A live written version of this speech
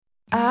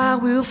I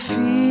will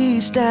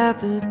feast at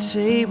the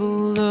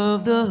table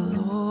of the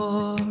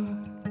Lord.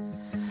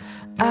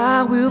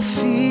 I will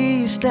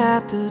feast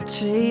at the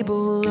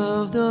table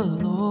of the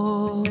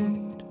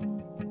Lord.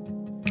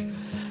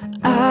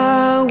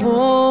 I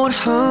won't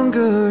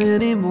hunger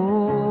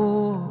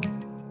anymore.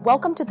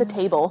 Welcome to The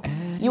Table.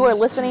 You are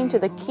listening to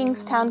the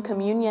Kingstown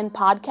Communion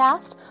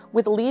podcast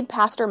with lead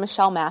pastor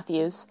Michelle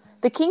Matthews.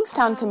 The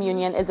Kingstown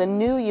Communion is a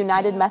new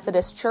United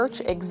Methodist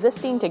Church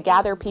existing to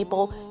gather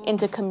people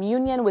into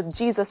communion with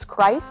Jesus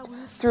Christ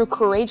through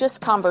courageous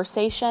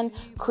conversation,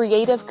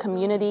 creative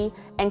community,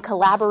 and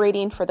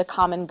collaborating for the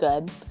common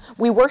good.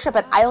 We worship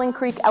at Island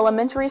Creek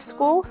Elementary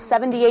School,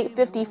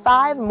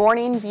 7855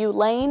 Morning View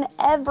Lane,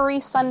 every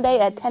Sunday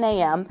at 10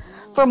 a.m.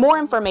 For more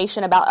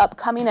information about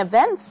upcoming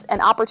events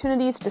and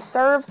opportunities to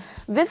serve,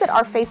 visit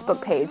our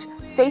Facebook page,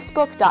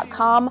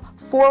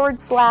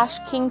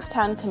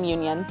 facebook.com/Kingstown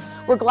Communion.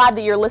 We're glad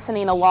that you're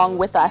listening along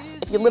with us.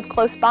 If you live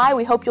close by,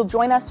 we hope you'll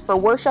join us for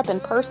worship in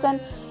person.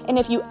 And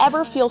if you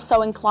ever feel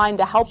so inclined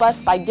to help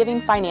us by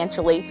giving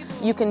financially,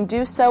 you can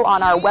do so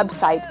on our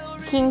website,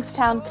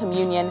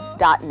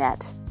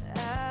 kingstowncommunion.net.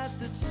 At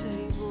the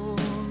table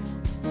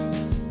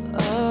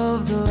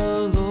of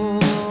the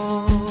Lord,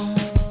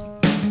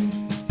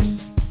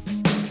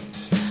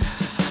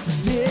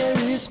 there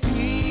is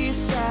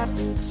peace at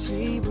the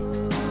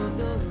table of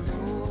the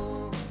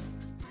Lord.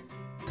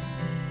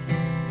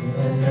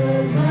 The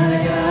Lord my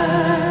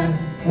God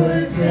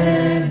was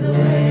in the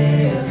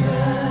way of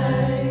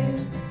life,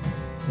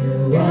 to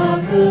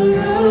walk the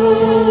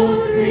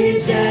road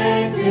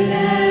rejected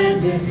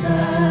and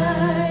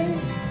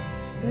despised,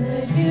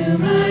 that you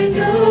might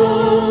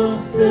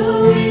know the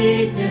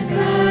weakness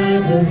I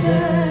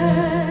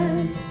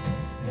possess,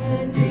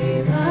 and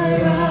be my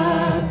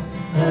rock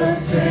of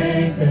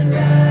strength and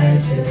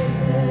righteousness.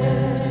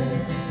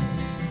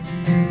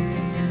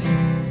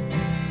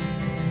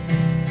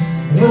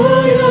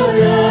 Oh, your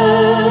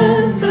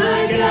love,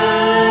 my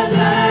God,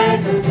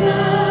 like a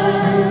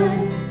flood,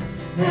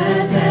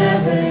 has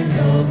heaven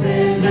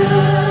opened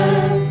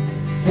up,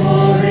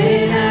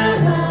 pouring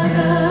out on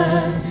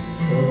us.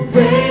 Oh,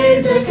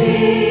 praise the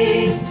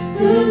King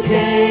who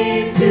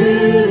came to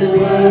the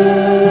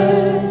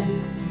world.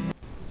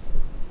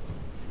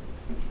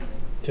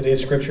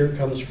 Today's scripture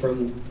comes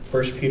from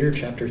 1 Peter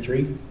chapter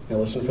 3. Now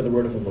listen for the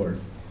word of the Lord.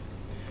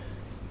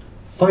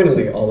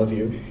 Finally, all of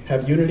you,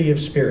 have unity of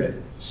spirit,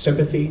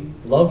 sympathy,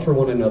 love for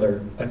one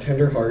another, a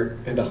tender heart,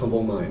 and a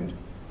humble mind.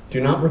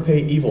 Do not repay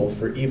evil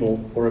for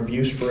evil or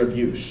abuse for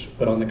abuse,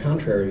 but on the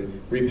contrary,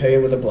 repay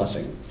with a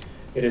blessing.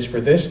 It is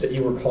for this that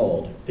you were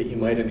called, that you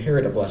might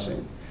inherit a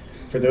blessing.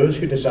 For those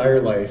who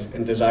desire life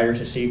and desire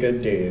to see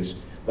good days,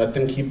 let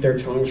them keep their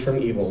tongues from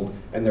evil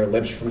and their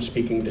lips from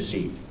speaking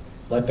deceit.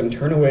 Let them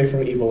turn away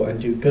from evil and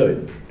do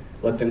good.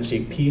 Let them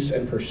seek peace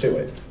and pursue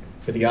it.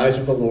 For the eyes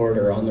of the Lord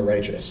are on the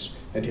righteous,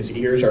 and his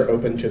ears are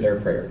open to their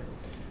prayer.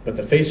 But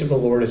the face of the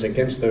Lord is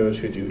against those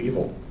who do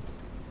evil.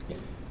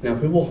 Now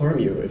who will harm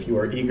you if you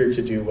are eager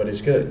to do what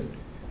is good?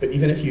 But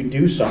even if you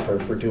do suffer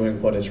for doing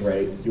what is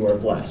right, you are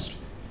blessed.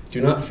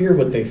 Do not fear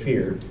what they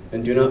fear,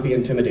 and do not be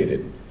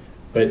intimidated.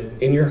 But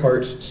in your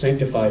hearts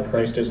sanctify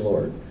Christ as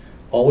Lord.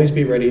 Always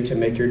be ready to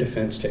make your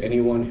defense to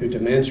anyone who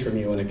demands from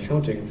you an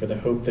accounting for the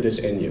hope that is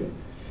in you.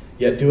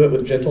 Yet do it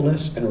with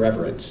gentleness and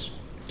reverence.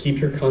 Keep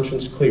your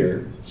conscience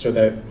clear, so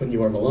that when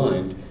you are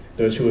maligned,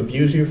 those who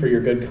abuse you for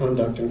your good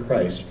conduct in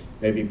Christ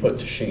may be put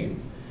to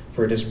shame.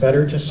 For it is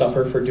better to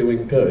suffer for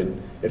doing good,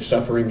 if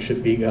suffering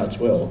should be God's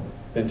will,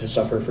 than to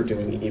suffer for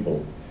doing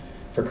evil.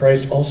 For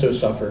Christ also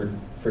suffered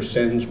for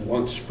sins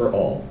once for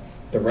all,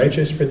 the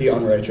righteous for the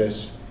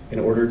unrighteous, in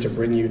order to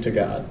bring you to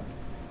God.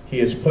 He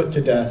is put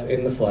to death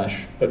in the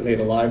flesh, but made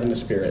alive in the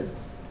Spirit,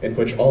 in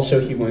which also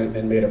he went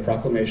and made a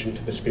proclamation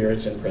to the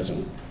spirits in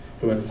prison,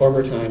 who in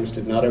former times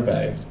did not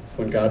obey,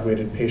 when God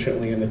waited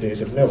patiently in the days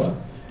of Noah,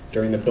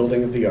 during the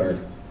building of the ark,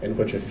 in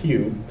which a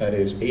few, that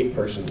is, 8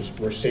 persons,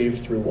 were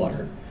saved through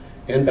water,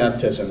 and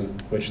baptism,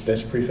 which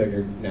this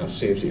prefigured, now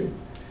saves you,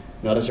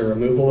 not as a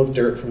removal of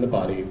dirt from the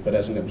body, but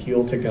as an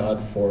appeal to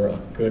God for a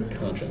good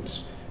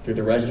conscience, through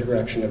the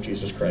resurrection of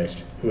Jesus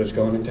Christ, who has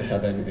gone into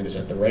heaven and is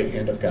at the right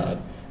hand of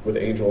God, with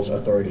angels,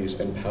 authorities,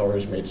 and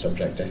powers made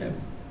subject to him.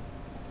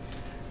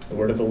 The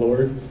word of the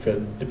Lord for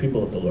the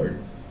people of the Lord.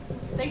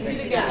 Thanks be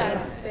to God.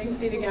 Thanks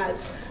be to God.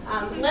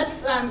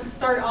 Let's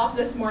start off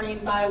this morning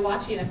by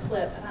watching a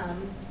clip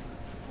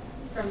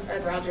from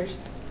Fred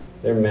Rogers.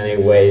 There are many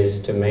ways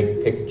to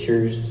make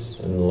pictures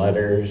and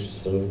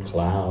letters and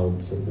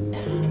clouds.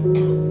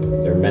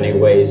 There are many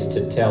ways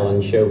to tell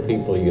and show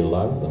people you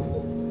love them.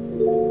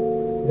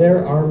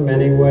 There are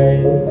many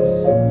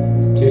ways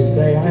to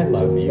say I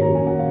love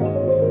you.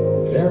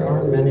 There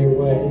are many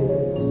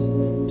ways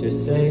to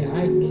say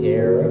I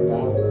care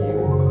about you.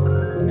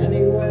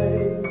 Many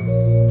ways,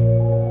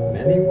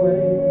 many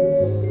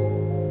ways,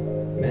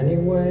 many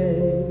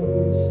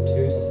ways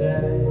to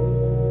say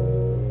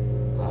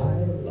I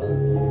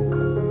love you.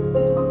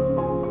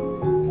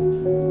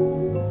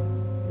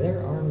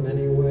 There are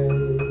many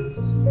ways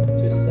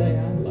to say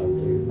I love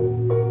you.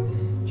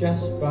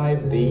 Just by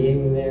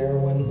being there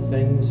when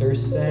things things are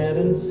sad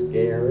and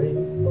scary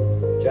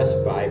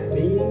just by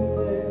being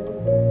there,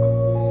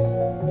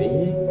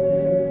 being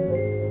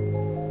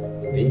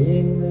there,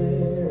 being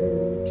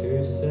there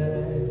to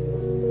say,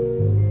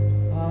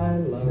 I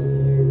love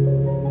you.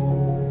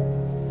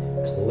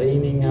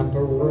 Cleaning up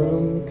a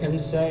room can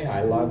say,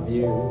 I love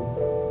you.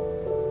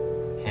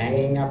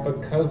 Hanging up a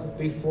coat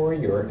before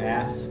you're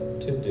asked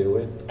to do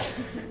it.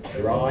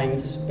 Drawing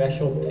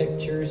special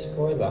pictures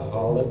for the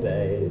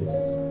holidays.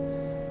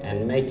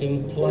 And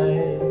making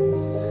plays.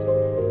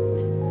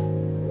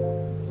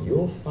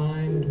 You'll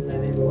find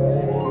many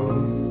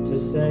ways to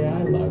say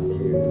I love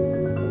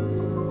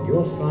you.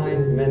 You'll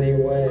find many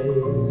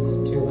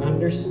ways to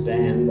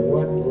understand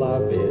what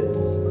love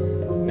is.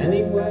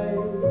 Many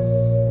ways,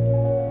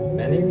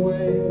 many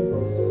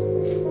ways,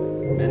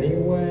 many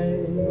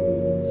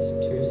ways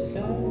to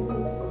say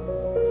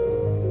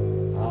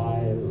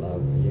I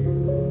love you.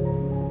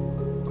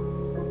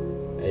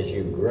 As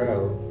you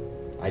grow,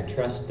 I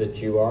trust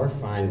that you are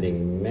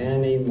finding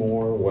many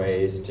more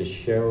ways to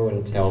show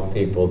and tell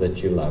people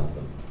that you love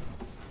them.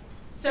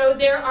 So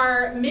there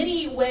are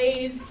many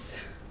ways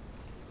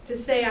to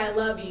say I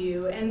love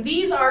you, and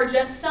these are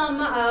just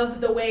some of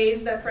the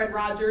ways that Fred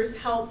Rogers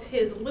helped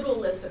his little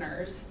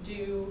listeners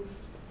do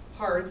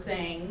hard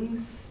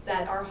things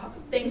that are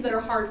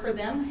hard for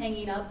them,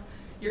 hanging up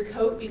your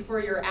coat before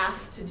you're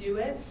asked to do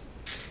it.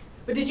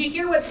 But did you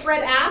hear what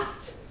Fred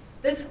asked?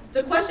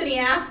 The question he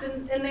asked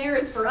in there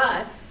is for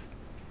us.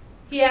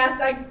 He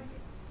asked,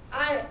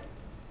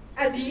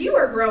 as you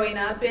are growing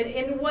up,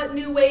 in what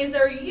new ways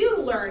are you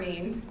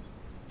learning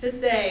to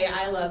say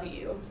I love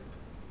you?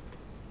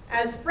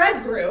 As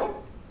Fred grew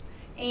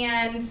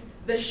and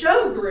the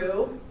show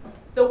grew,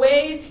 the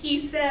ways he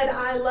said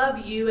I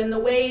love you and the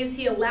ways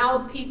he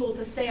allowed people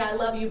to say I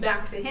love you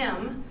back to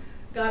him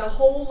got a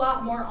whole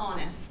lot more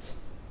honest.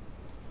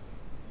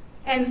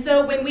 And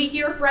so when we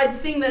hear Fred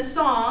sing this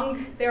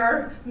song, there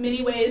are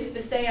many ways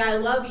to say I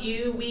love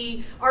you.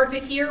 We are to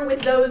hear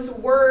with those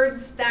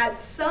words that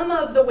some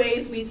of the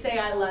ways we say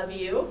I love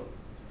you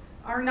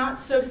are not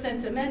so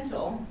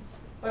sentimental,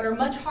 but are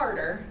much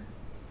harder.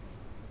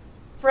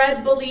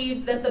 Fred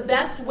believed that the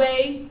best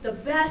way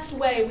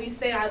we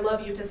say I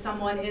love you to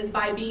someone is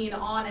by being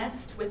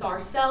honest with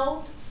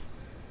ourselves,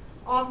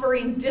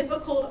 offering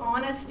difficult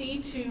honesty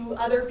to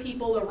other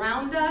people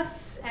around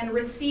us, and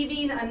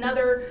receiving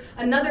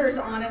another's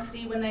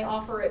honesty when they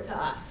offer it to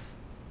us.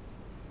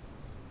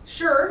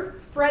 Sure,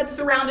 Fred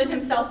surrounded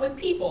himself with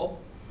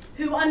people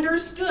who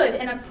understood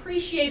and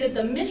appreciated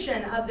the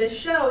mission of this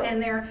show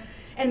and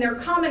their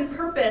common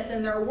purpose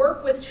and their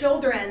work with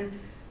children,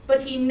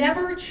 but he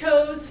never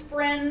chose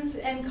friends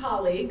and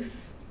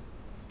colleagues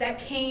that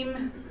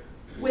came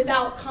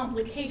without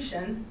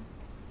complication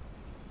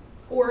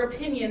or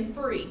opinion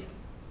free,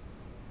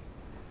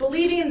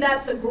 believing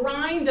that the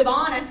grind of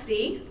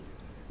honesty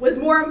was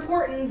more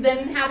important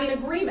than having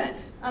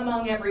agreement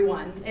among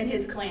everyone in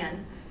his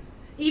clan.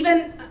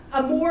 Even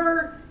a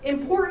more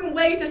important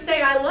way to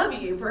say I love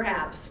you,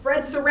 perhaps.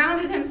 Fred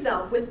surrounded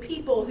himself with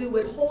people who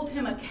would hold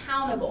him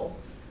accountable,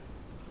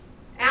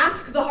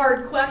 ask the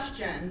hard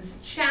questions,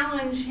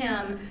 challenge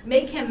him,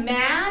 make him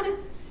mad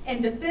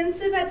and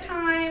defensive at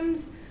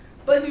times,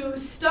 but who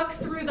stuck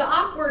through the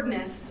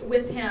awkwardness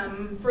with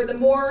him for the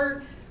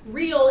more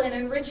real and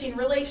enriching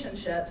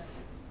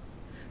relationships.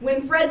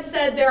 When Fred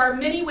said there are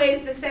many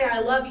ways to say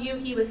I love you,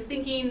 he was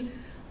thinking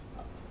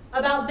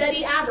about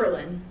Betty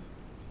Aberlin,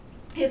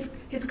 his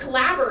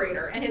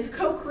collaborator and his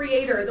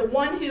co-creator, the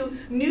one who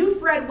knew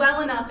Fred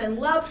well enough and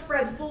loved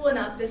Fred full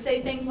enough to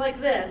say things like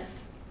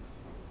this: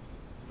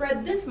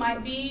 Fred, this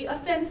might be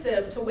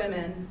offensive to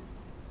women.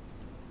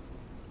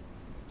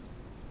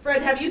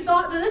 Fred, have you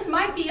thought that this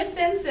might be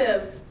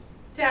offensive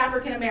to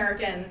African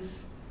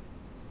Americans?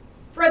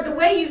 Fred, the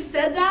way you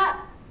said that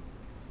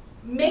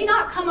may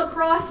not come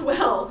across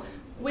well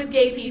with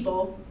gay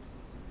people.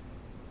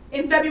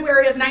 In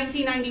February of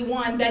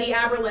 1991, Betty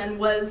Aberlin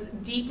was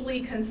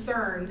deeply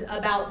concerned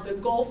about the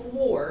Gulf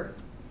War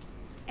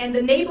and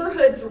the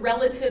neighborhood's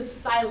relative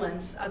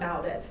silence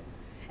about it.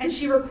 And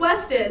she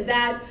requested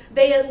that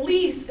they at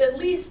least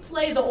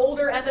play the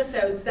older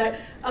episodes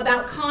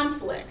about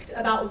conflict,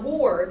 about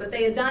war that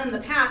they had done in the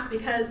past,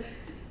 because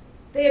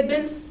they had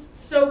been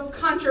so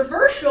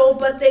controversial,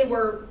 but they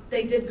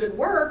did good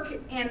work.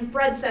 And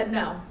Fred said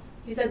no.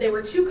 He said they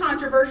were too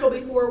controversial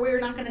before, we were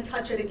not going to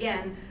touch it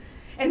again.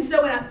 And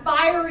so in a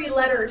fiery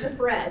letter to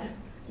Fred,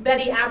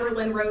 Betty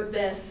Aberlin wrote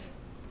this: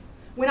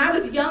 when I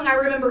was young, I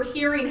remember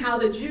hearing how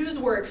the Jews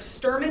were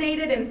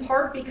exterminated in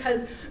part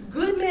because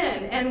good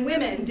men and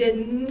women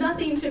did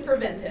nothing to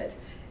prevent it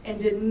and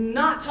did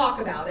not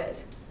talk about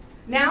it.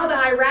 Now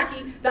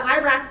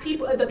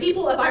the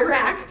people of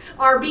Iraq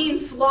are being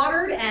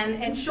slaughtered,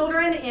 and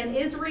children in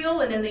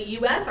Israel and in the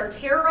U.S. are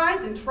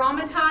terrorized and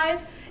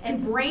traumatized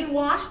and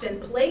brainwashed and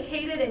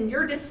placated. And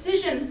your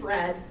decision,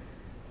 Fred,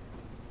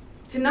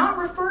 to not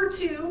refer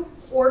to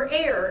or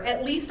air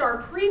at least our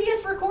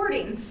previous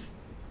recordings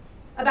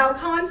about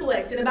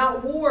conflict and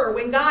about war,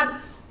 when God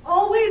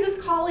always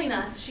is calling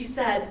us, she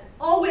said,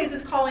 always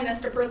is calling us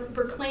to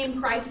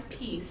proclaim Christ's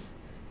peace,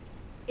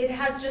 it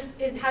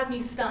has me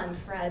stunned,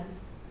 Fred.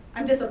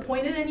 I'm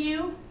disappointed in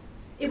you.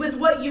 It was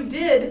what you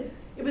did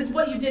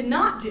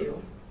not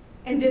do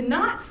and did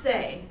not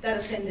say that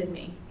offended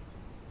me.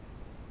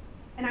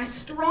 And I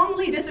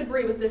strongly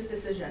disagree with this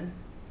decision.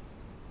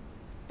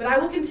 But I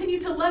will continue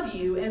to love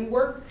you and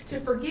work to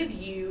forgive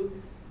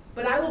you,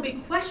 but I will be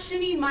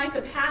questioning my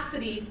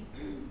capacity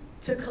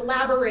to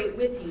collaborate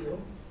with you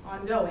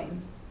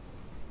ongoing.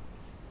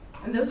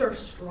 And those are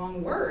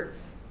strong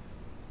words.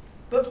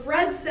 But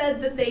Fred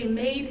said that they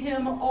made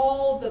him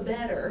all the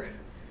better.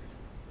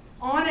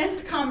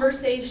 Honest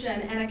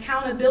conversation and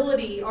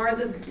accountability are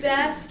the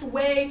best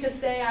way to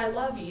say I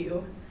love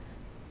you.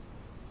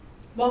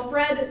 While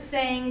Fred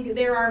sang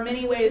there are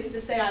many ways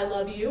to say I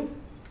love you,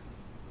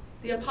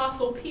 the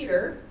Apostle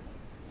Peter,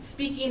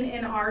 speaking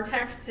in our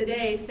text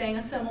today, sang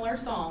a similar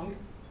song.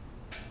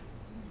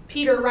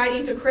 Peter,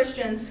 writing to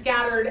Christians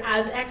scattered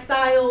as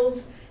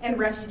exiles and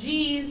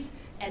refugees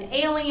and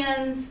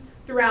aliens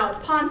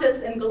throughout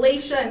Pontus and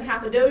Galatia and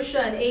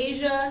Cappadocia and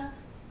Asia,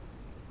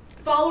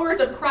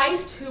 followers of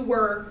Christ who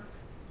were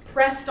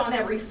pressed on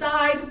every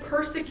side,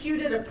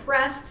 persecuted,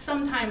 oppressed,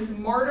 sometimes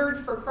martyred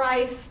for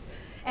Christ,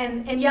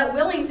 and yet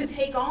willing to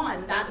take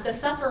on the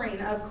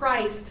suffering of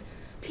Christ,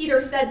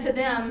 Peter said to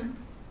them,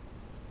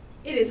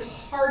 it is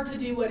hard to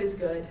do what is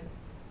good.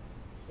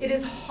 It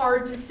is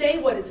hard to say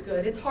what is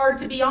good. It's hard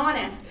to be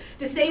honest,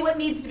 to say what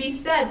needs to be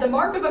said. The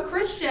mark of a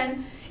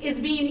Christian is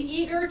being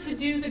eager to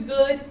do the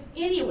good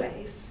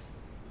anyways.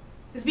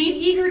 Is being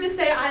eager to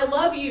say, I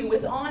love you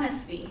with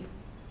honesty.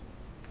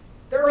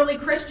 The early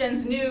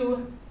Christians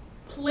knew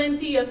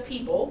plenty of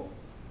people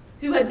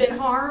who had been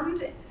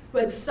harmed, who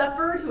had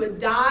suffered, who had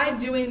died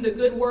doing the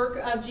good work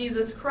of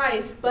Jesus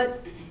Christ.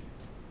 But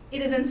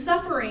it is in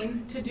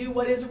suffering to do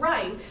what is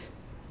right,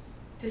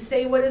 to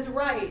say what is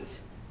right,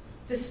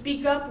 to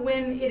speak up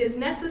when it is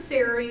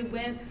necessary,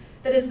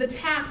 that is the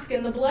task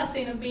and the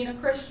blessing of being a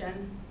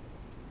Christian.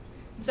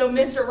 So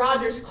Mr.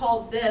 Rogers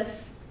called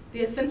this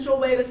the essential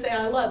way to say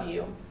I love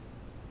you.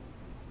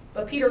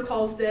 But Peter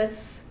calls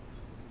this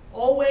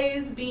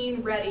always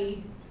being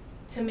ready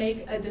to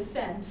make a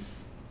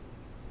defense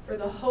for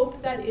the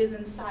hope that is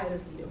inside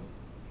of you.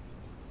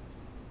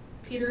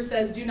 Peter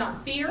says, do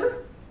not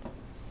fear,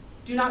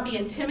 do not be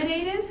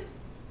intimidated,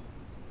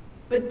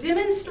 but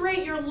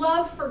demonstrate your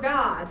love for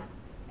God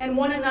and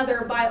one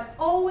another by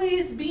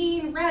always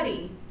being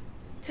ready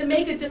to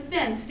make a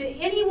defense to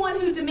anyone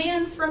who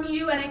demands from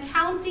you and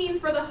accounting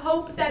for the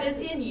hope that is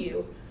in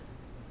you.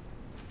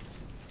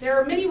 There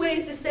are many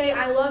ways to say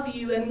I love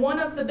you, and one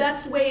of the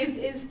best ways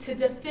is to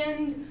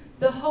defend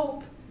the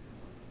hope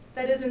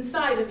that is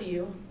inside of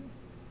you.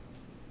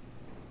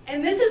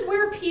 And this is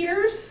where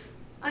Peter's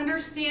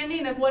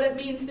understanding of what it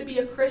means to be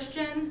a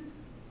Christian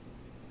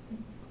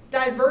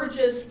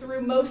diverges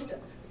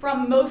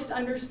from most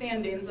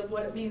understandings of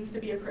what it means to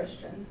be a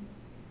Christian.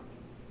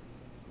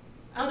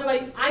 I don't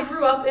know, I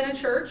grew up in a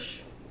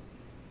church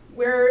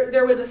where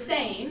there was a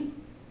saying,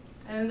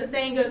 and the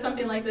saying goes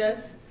something like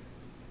this: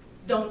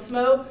 don't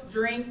smoke,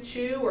 drink,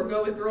 chew, or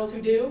go with girls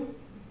who do.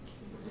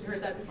 You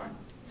heard that before?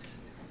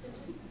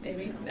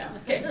 Maybe? No.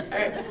 Okay, all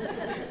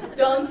right.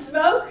 Don't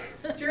smoke,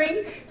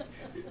 drink,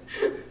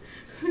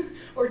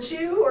 or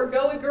chew, or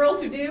go with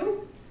girls who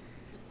do.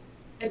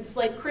 It's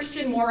like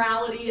Christian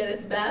morality at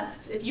its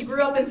best. If you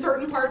grew up in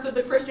certain parts of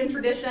the Christian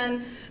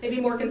tradition, maybe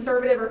more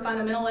conservative or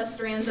fundamentalist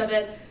strands of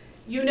it,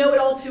 you know it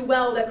all too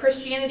well that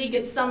Christianity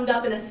gets summed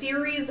up in a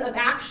series of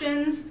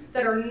actions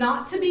that are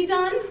not to be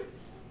done,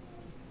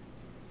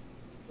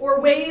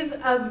 or ways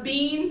of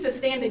being to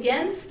stand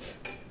against.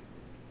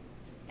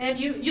 And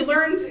if you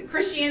learned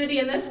Christianity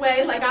in this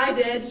way, like I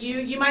did,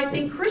 you might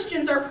think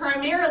Christians are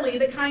primarily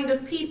the kind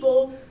of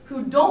people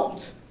who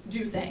don't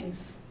do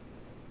things.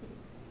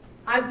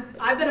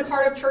 I've been a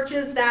part of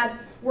churches that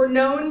were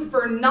known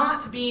for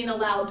not being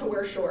allowed to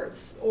wear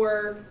shorts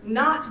or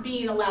not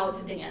being allowed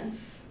to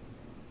dance.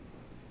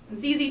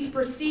 It's easy to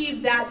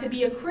perceive that to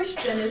be a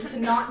Christian is to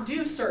not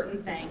do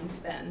certain things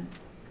then.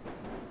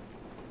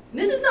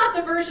 This is not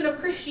the version of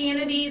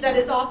Christianity that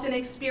is often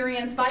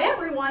experienced by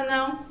everyone,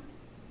 though.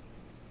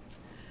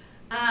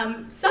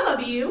 Some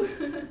of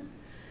you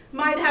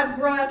might have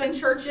grown up in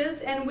churches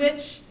in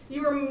which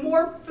you were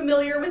more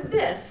familiar with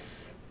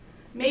this.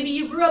 Maybe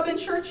you grew up in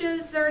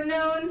churches that are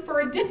known for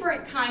a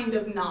different kind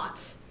of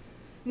not,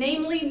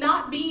 namely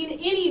not being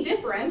any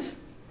different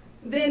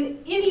than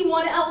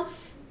anyone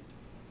else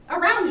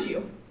around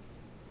you.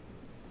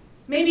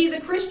 Maybe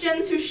the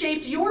Christians who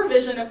shaped your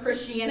vision of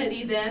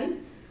Christianity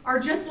then are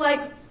just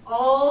like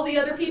all the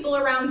other people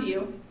around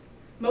you,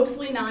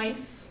 mostly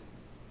nice,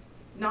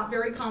 not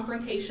very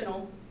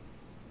confrontational,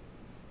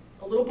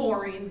 a little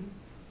boring.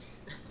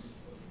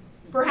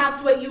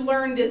 Perhaps what you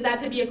learned is that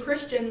to be a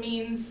Christian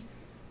means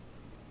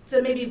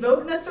to maybe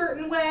vote in a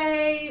certain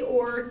way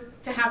or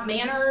to have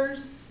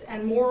manners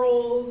and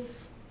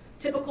morals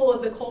typical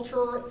of the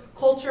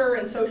culture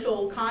and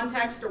social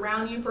context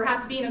around you.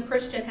 Perhaps being a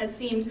Christian has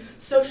seemed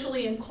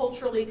socially and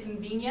culturally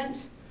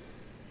convenient.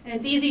 And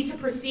it's easy to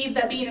perceive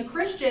that being a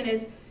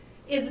Christian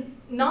is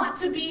not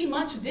to be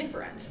much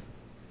different.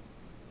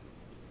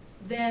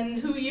 than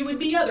who you would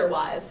be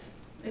otherwise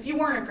if you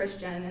weren't a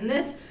Christian. And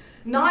this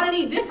not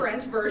any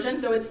different version,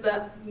 so it's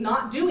the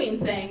not doing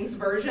things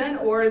version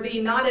or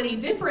the not any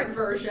different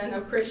version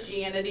of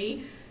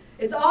Christianity,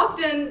 it's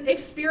often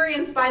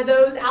experienced by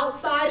those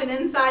outside and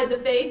inside the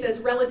faith as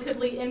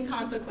relatively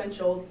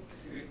inconsequential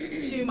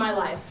to my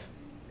life.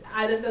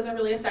 This doesn't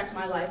really affect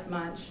my life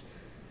much.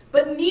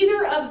 But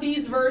neither of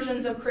these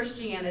versions of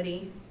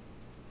Christianity,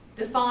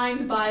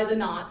 defined by the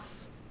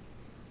nots,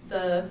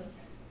 the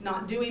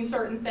not doing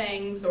certain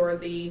things or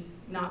the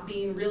not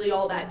being really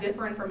all that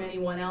different from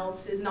anyone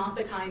else, is not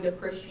the kind of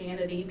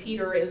Christianity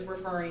Peter is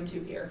referring to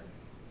here.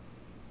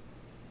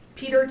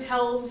 Peter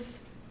tells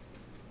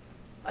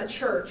a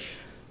church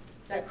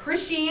that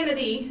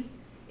Christianity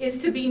is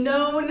to be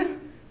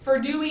known for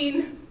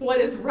doing what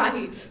is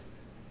right,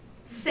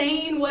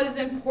 saying what is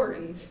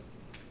important,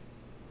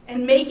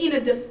 and making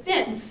a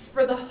defense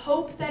for the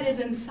hope that is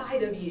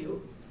inside of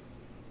you.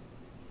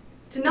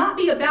 To not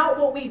be about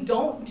what we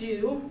don't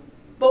do,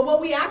 but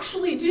what we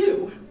actually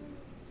do.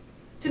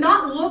 To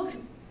not look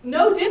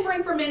no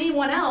different from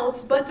anyone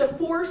else, but to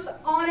force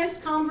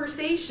honest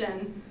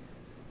conversation,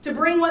 to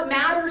bring what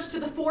matters to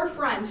the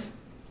forefront,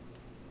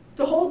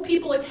 to hold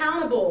people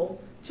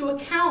accountable, to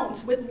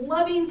account with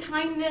loving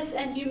kindness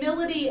and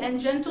humility and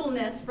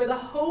gentleness for the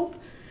hope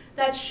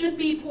that should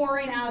be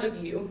pouring out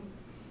of you.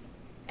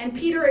 And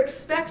Peter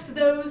expects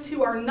those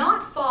who are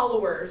not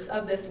followers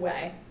of this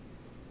way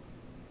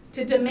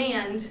to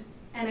demand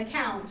an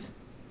account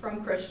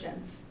from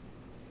Christians.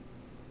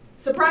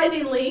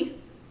 Surprisingly,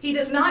 he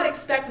does not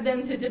expect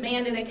them to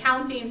demand an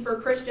accounting for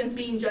Christians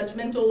being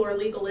judgmental or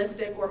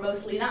legalistic or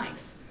mostly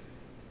nice.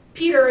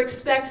 Peter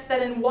expects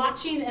that in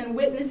watching and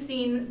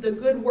witnessing the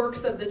good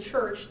works of the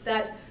church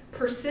that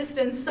persist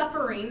in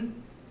suffering,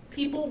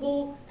 people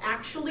will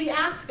actually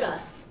ask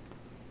us,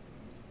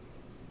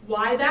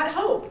 why that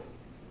hope?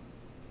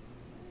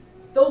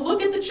 They'll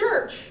look at the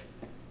church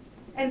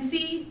and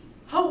see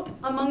hope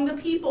among the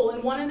people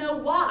and want to know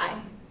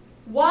why.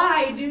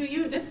 Why do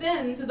you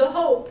defend the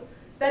hope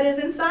that is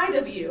inside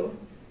of you?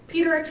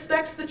 Peter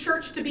expects the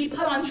church to be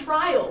put on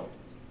trial,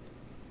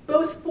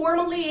 both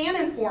formally and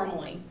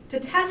informally, to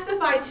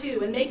testify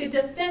to and make a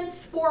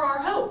defense for our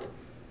hope.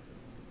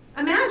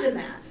 Imagine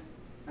that.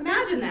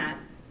 Imagine that.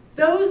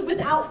 Those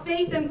without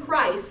faith in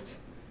Christ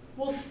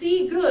will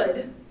see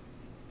good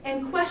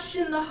and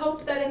question the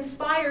hope that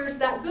inspires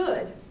that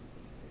good.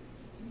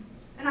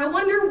 And I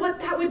wonder what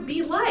that would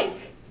be like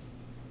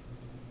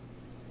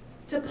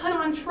to put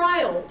on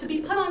trial, to be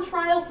put on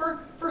trial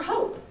for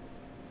hope.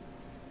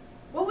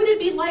 What would it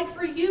be like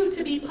for you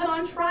to be put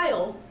on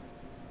trial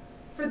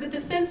for the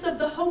defense of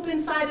the hope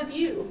inside of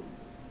you?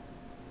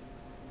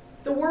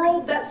 The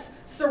world that's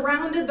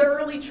surrounded the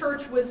early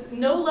church was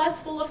no less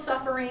full of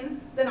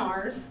suffering than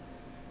ours,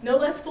 no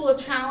less full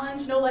of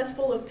challenge, no less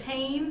full of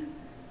pain.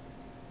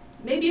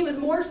 Maybe it was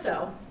more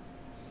so.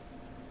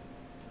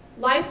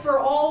 Life for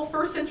all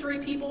first century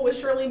people was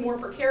surely more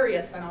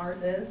precarious than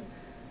ours is.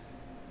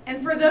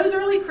 And for those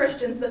early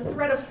Christians, the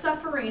threat of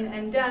suffering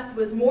and death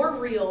was more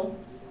real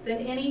than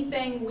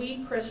anything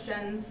we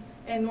Christians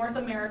in North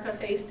America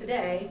face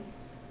today.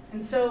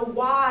 And so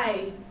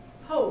why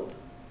hope?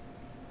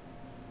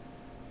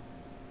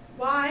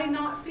 Why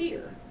not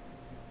fear?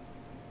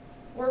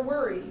 Or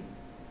worry?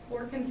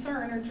 Or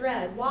concern or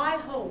dread? Why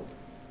hope?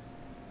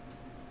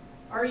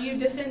 Are you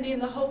defending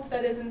the hope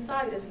that is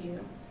inside of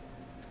you?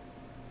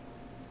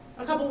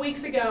 A couple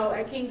weeks ago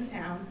at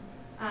Kingstown,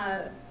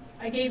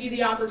 I gave you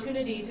the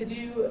opportunity to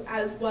do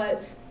as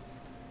what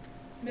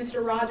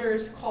Mr.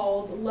 Rogers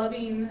called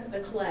loving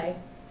the clay.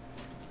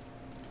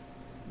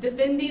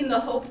 Defending the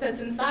hope that's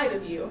inside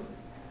of you.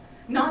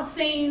 Not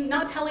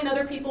telling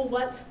other people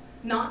what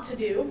not to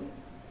do.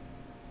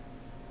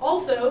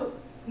 Also,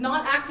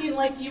 not acting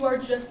like you are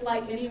just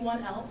like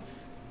anyone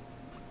else.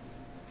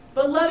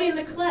 But loving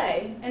the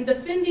clay and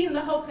defending the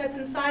hope that's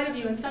inside of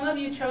you. And some of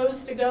you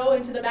chose to go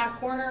into the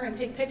back corner and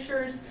take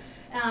pictures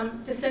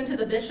to send to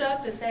the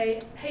bishop to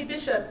say, hey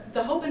bishop,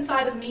 the hope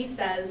inside of me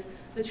says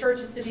the church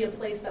is to be a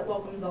place that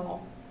welcomes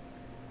all.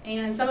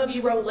 And some of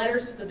you wrote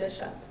letters to the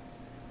bishop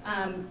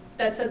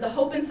that said the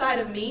hope inside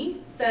of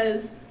me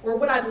says, or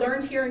what I've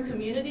learned here in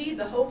community,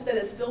 the hope that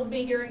has filled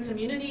me here in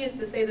community is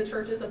to say the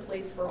church is a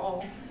place for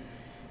all.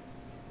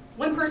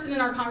 One person in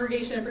our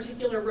congregation in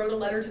particular wrote a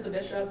letter to the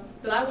bishop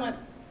that I want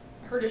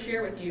her to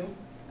share with you.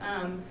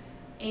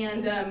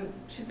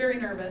 She's very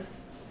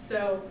nervous,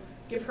 so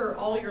give her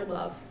all your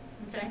love,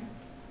 okay?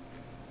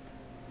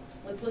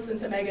 Let's listen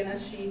to Meghan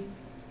as she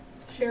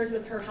shares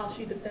with her how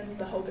she defends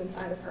the hope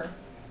inside of her.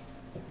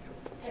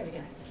 There we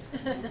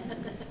go.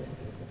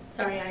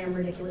 Sorry, I am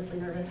ridiculously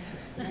nervous.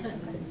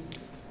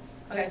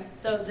 Okay,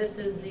 so this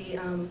is the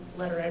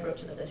letter I wrote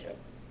to the bishop.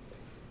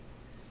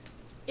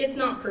 It's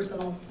not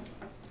personal.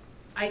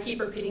 I keep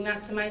repeating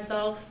that to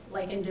myself,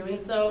 like in doing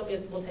so,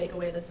 it will take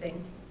away the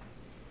sting.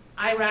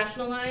 I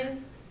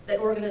rationalize that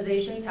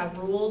organizations have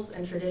rules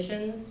and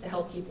traditions to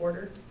help keep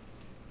order.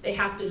 They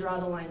have to draw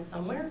the line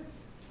somewhere.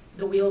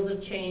 The wheels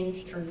of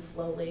change turn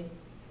slowly.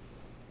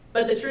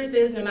 But the truth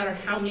is, no matter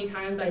how many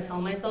times I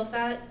tell myself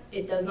that,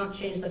 it does not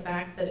change the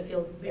fact that it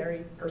feels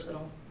very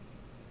personal.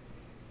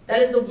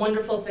 That is the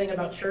wonderful thing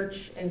about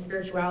church and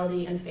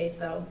spirituality and faith,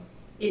 though.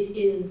 It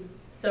is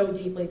so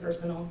deeply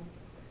personal.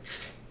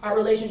 Our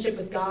relationship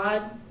with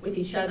God, with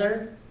each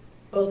other,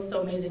 both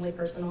so amazingly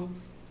personal.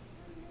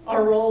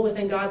 Our role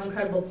within God's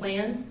incredible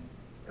plan,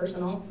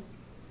 personal.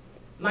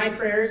 My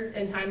prayers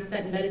and time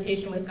spent in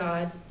meditation with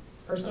God,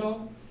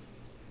 personal.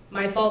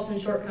 My faults and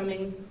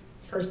shortcomings,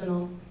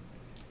 personal.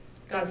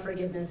 God's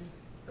forgiveness,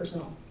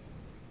 personal.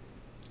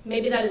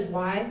 Maybe that is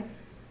why,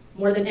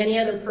 more than any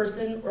other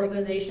person,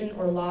 organization,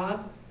 or law,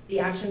 the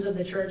actions of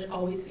the church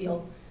always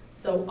feel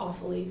so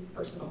awfully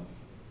personal.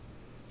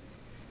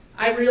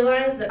 I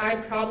realize that I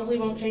probably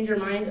won't change your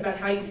mind about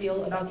how you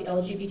feel about the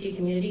LGBT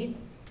community,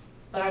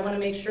 but I want to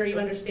make sure you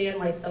understand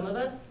why some of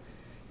us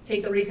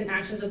take the recent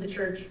actions of the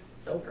church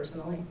so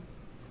personally.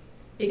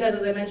 Because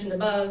as I mentioned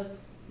above,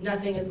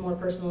 nothing is more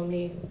personal to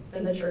me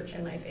than the church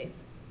and my faith.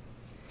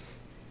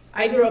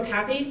 I grew up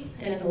happy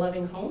and in a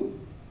loving home.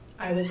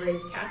 I was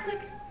raised Catholic,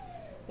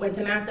 went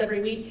to Mass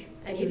every week,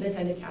 and even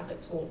attended Catholic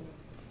school.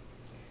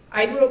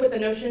 I grew up with the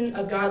notion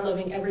of God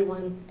loving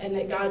everyone and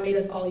that God made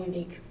us all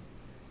unique.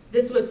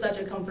 This was such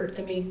a comfort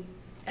to me,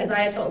 as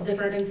I had felt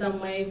different in some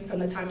way from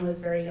the time I was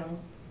very young.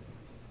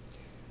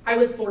 I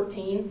was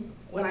 14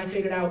 when I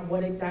figured out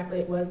what exactly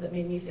it was that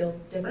made me feel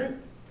different,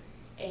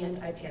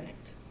 and I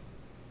panicked.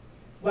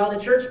 While the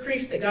church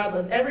preached that God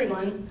loves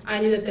everyone, I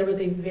knew that there was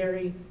a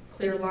very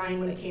clear line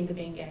when it came to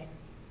being gay.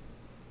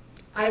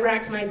 I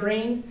racked my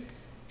brain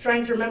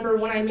trying to remember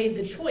when I made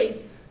the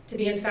choice to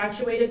be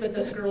infatuated with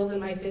those girls in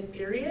my 5th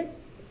period,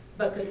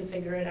 but couldn't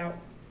figure it out.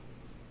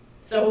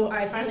 So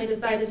I finally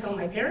decided to tell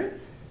my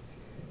parents,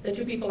 the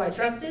 2 people I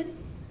trusted,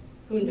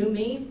 who knew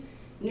me,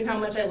 knew how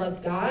much I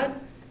loved God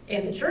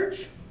and the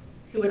church,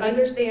 who would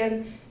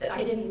understand that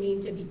I didn't mean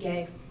to be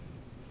gay.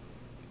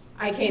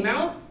 I came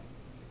out.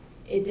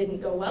 It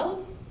didn't go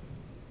well.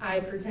 I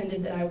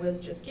pretended that I was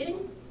just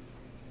kidding.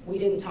 We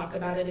didn't talk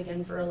about it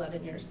again for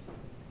 11 years.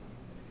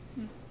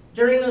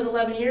 During those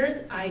 11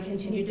 years, I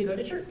continued to go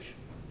to church.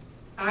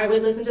 I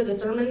would listen to the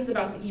sermons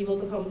about the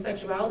evils of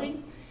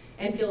homosexuality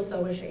and feel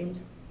so ashamed.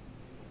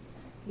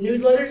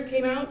 Newsletters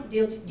came out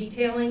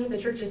detailing the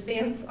church's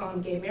stance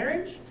on gay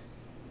marriage,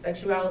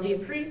 sexuality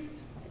of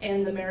priests,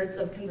 and the merits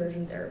of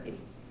conversion therapy.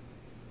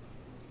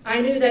 I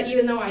knew that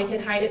even though I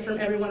could hide it from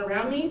everyone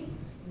around me,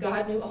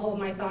 God knew all of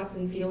my thoughts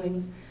and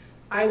feelings.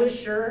 I was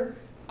sure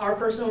our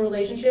personal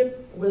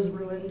relationship was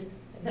ruined,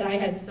 that I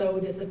had so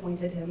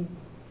disappointed him.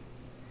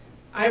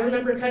 I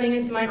remember cutting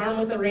into my arm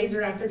with a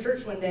razor after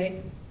church one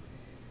day.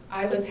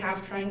 I was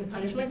half trying to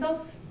punish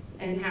myself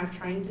and half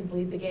trying to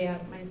bleed the gay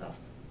out of myself.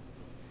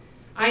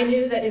 I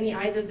knew that in the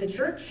eyes of the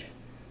church,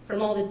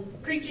 from all the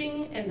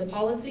preaching and the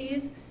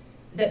policies,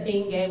 that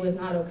being gay was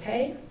not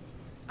okay.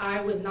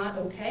 I was not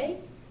okay.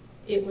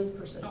 It was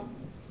personal.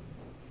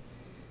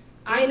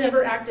 I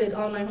never acted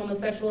on my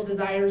homosexual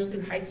desires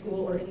through high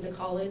school or into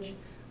college,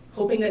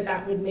 hoping that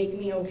that would make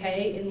me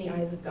okay in the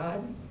eyes of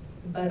God,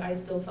 but I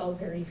still felt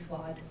very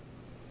flawed.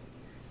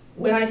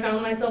 When I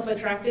found myself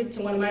attracted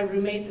to one of my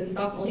roommates in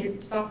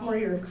sophomore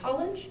year of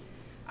college,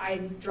 I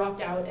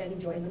dropped out and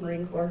joined the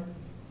Marine Corps.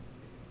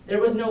 There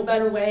was no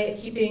better way at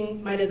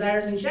keeping my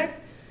desires in check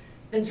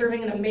than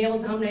serving in a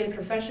male-dominated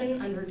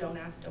profession under don't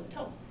ask, don't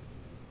tell.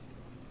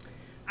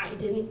 I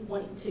didn't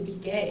want to be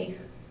gay.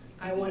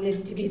 I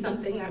wanted to be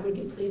something that would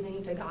be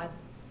pleasing to God.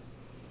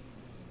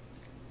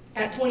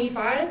 At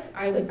 25,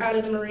 I was out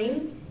of the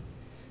Marines,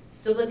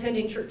 still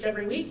attending church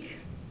every week,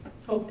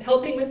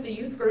 helping with the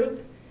youth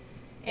group,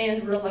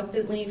 and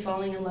reluctantly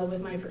falling in love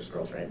with my first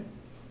girlfriend.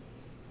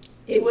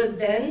 It was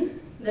then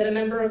that a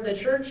member of the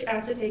church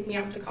asked to take me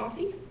out to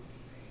coffee.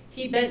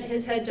 He bent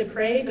his head to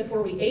pray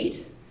before we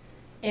ate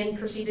and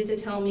proceeded to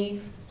tell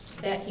me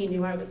that he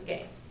knew I was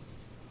gay.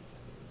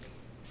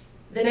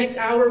 The next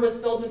hour was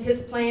filled with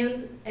his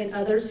plans and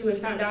others who had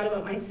found out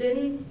about my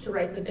sin to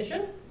write the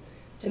bishop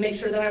to make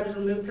sure that I was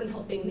removed from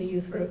helping the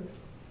youth group.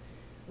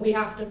 We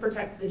have to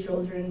protect the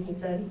children, he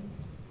said.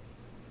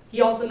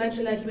 He also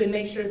mentioned that he would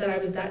make sure that I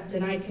was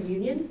denied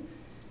communion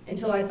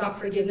until I sought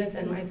forgiveness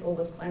and my soul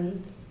was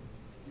cleansed.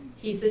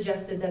 He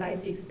suggested that I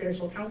seek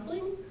spiritual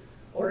counseling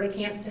or a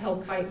camp to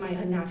help fight my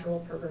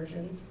unnatural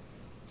perversion.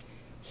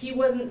 He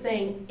wasn't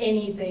saying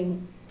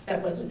anything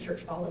that wasn't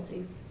church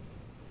policy.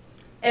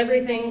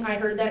 Everything I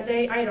heard that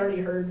day, I had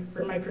already heard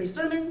from my priest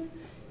sermons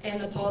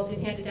and the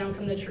policies handed down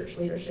from the church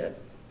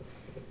leadership.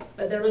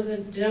 But there was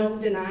no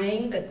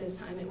denying that this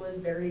time it was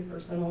very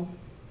personal.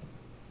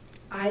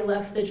 I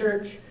left the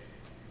church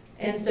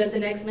and spent the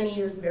next many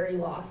years very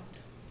lost.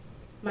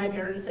 My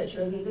parents had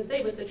chosen to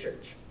stay with the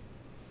church.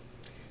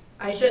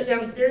 I shut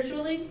down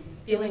spiritually,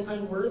 feeling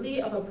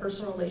unworthy of a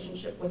personal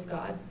relationship with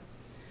God.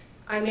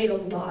 I made a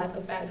lot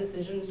of bad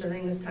decisions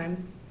during this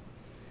time.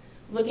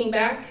 Looking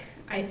back,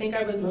 I think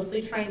I was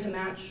mostly trying to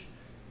match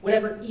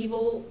whatever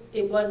evil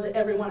it was that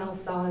everyone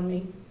else saw in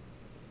me.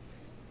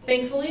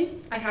 Thankfully,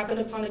 I happened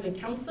upon a good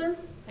counselor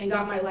and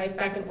got my life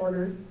back in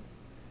order,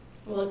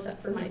 well, except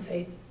for my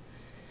faith.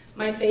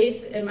 My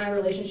faith and my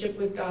relationship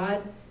with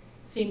God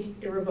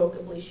seemed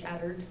irrevocably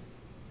shattered.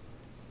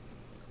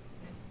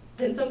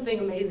 Then something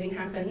amazing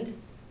happened.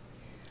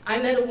 I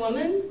met a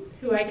woman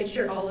who I could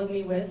share all of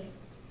me with.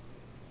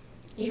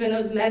 Even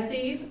those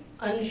messy,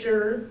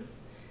 unsure,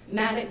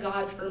 mad at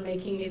God for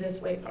making me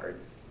this way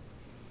parts.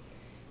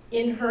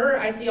 In her,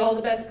 I see all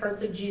the best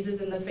parts of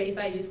Jesus and the faith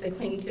I used to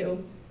cling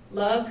to.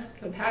 Love,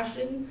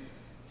 compassion,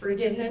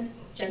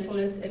 forgiveness,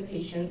 gentleness, and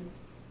patience.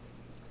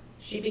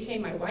 She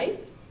became my wife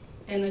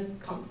and a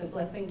constant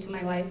blessing to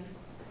my life.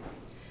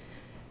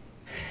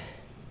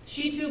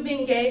 She too,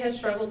 being gay, has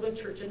struggled with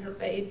church and her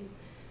faith,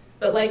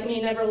 but like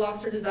me, never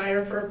lost her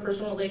desire for a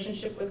personal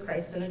relationship with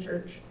Christ and a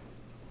church.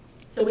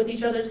 So with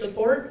each other's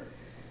support,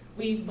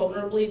 we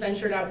vulnerably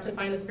ventured out to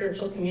find a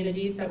spiritual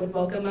community that would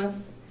welcome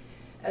us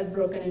as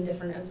broken and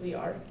different as we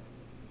are.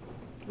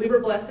 We were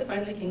blessed to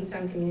find the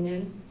Kingstown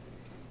Communion.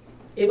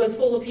 It was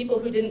full of people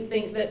who didn't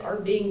think that our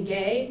being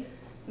gay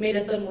made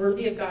us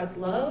unworthy of God's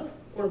love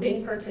or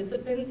being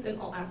participants in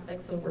all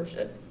aspects of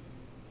worship.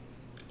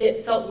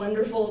 It felt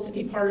wonderful to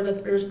be part of a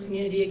spiritual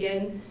community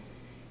again,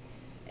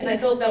 and I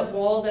felt that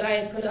wall that I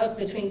had put up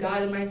between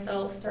God and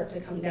myself start to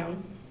come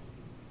down.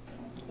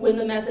 When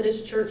the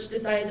Methodist Church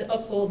decided to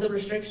uphold the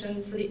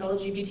restrictions for the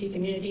LGBT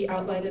community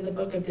outlined in the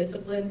Book of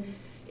Discipline,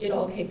 it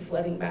all came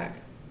flooding back.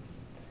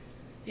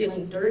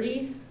 Feeling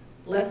dirty,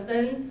 less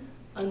than,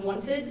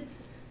 unwanted,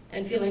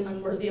 and feeling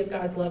unworthy of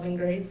God's love and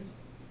grace.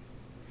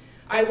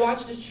 I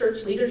watched as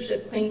church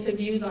leadership cling to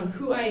views on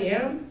who I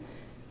am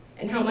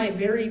and how my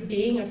very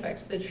being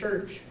affects the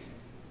church,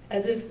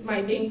 as if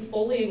my being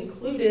fully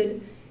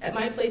included at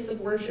my place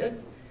of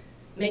worship,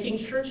 making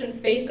church and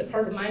faith a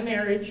part of my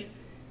marriage,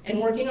 and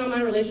working on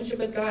my relationship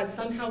with God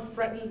somehow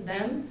threatens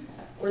them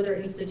or their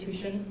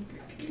institution.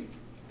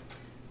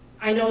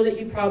 I know that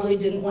you probably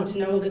didn't want to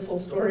know this whole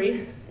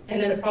story,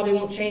 and that it probably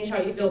won't change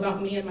how you feel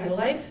about me and my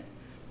life,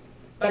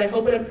 but I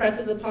hope it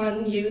impresses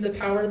upon you the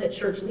power that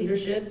church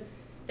leadership,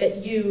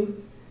 that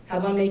you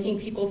have on making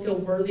people feel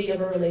worthy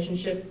of a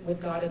relationship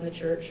with God and the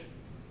church.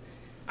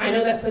 I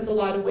know that puts a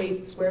lot of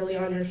weight squarely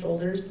on your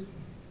shoulders,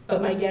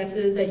 but my guess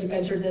is that you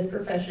entered this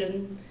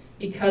profession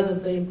because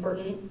of the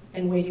important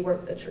and weighty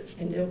work that church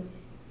can do.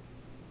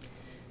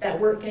 That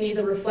work can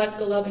either reflect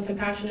the love and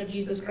compassion of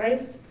Jesus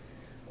Christ,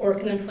 or it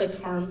can inflict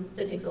harm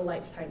that takes a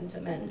lifetime to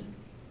mend.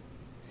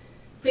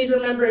 Please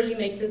remember as you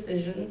make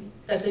decisions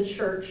that the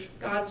church,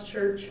 God's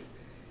church,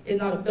 is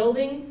not a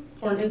building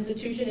or an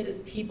institution, it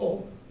is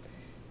people.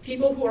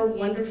 People who are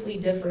wonderfully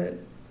different.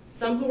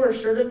 Some who are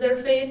assured of their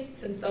faith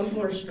and some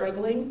who are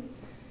struggling.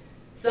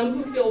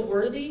 Some who feel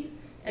worthy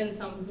and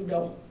some who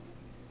don't.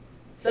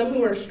 Some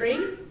who are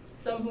straight,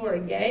 some who are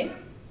gay,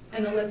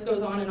 and the list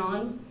goes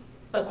on,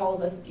 but all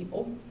of us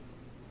people.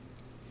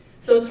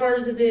 So as hard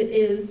as it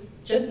is,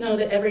 just know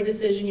that every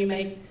decision you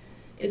make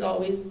is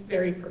always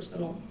very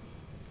personal.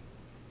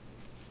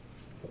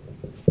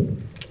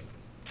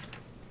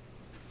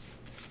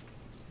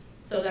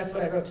 So that's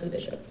what I wrote to the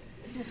bishop.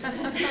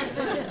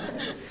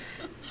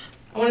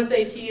 I want to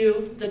say to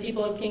you, the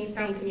people of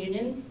Kingstown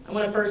Communion, I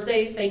want to first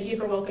say thank you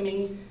for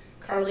welcoming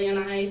Carly and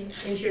I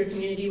into your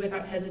community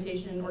without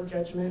hesitation or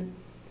judgment.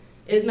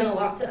 It has meant a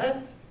lot to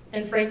us,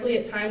 and frankly,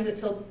 at times it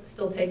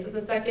still takes us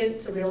a second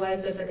to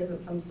realize that there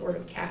isn't some sort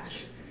of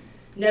catch.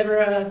 Never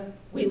a,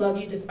 we love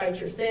you despite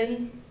your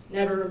sin,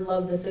 never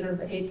love the sinner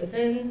but hate the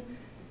sin,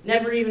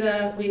 never even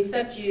a, we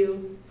accept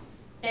you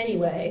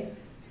anyway.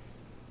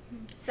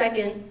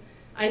 Second,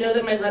 I know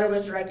that my letter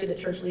was directed at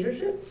church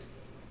leadership,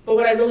 but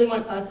what I really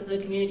want us as a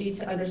community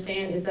to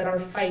understand is that our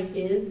fight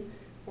is,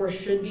 or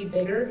should be,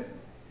 bigger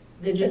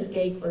than just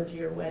gay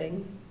clergy or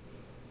weddings.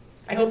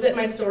 I hope that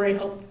my story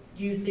helped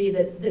you see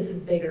that this is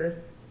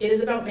bigger. It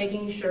is about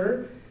making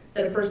sure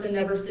that a person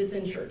never sits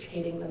in church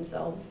hating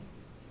themselves.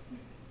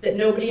 That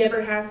nobody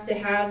ever has to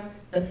have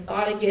the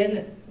thought again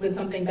that when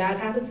something bad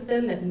happens to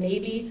them, that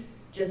maybe,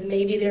 just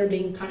maybe, they're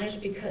being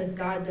punished because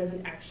God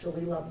doesn't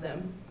actually love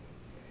them.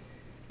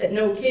 That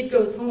no kid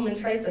goes home and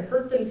tries to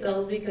hurt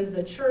themselves because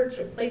the church,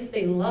 a place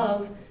they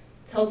love,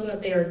 tells them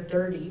that they are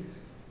dirty.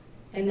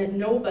 And that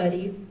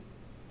nobody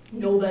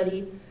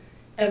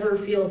ever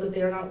feels that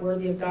they are not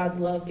worthy of God's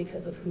love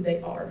because of who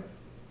they are.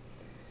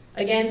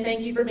 Again,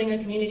 thank you for being a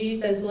community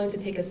that is willing to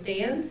take a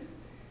stand,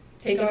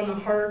 take on the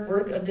hard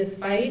work of this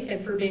fight,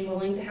 and for being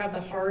willing to have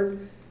the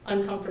hard,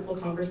 uncomfortable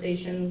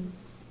conversations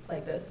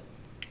like this.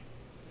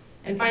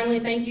 And finally,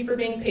 thank you for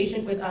being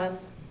patient with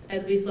us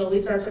as we slowly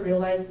start to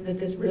realize that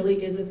this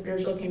really is a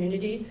spiritual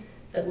community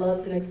that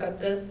loves and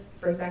accepts us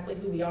for exactly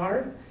who we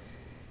are,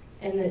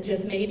 and that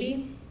just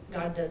maybe,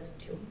 God does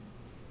too.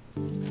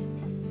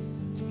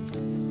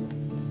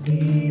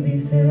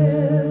 Be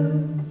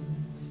filled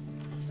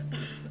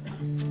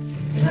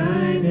with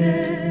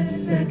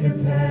kindness and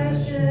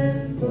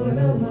compassion for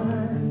the one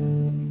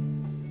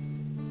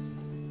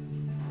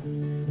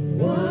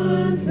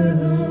for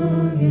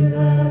whom you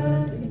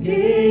loved and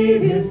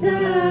gave your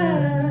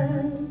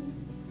son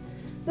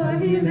for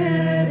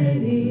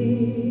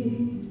humanity.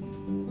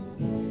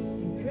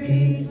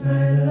 Increase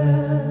my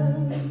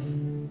love,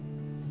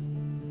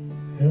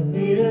 help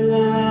me to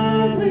love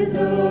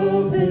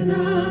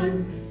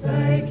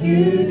like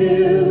you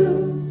do.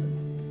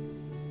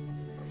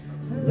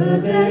 A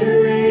love that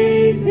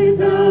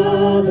erases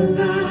all the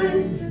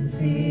lines and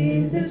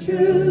sees the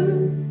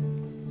truth.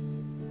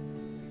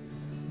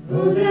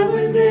 Oh, that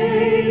when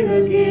they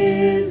look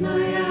in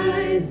my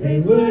eyes, they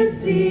would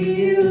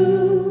see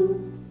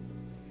you.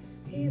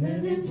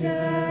 Even in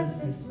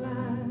just a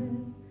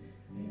smile,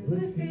 they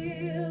would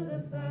feel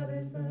the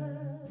Father's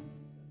love.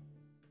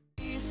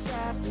 Peace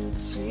at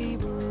the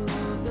table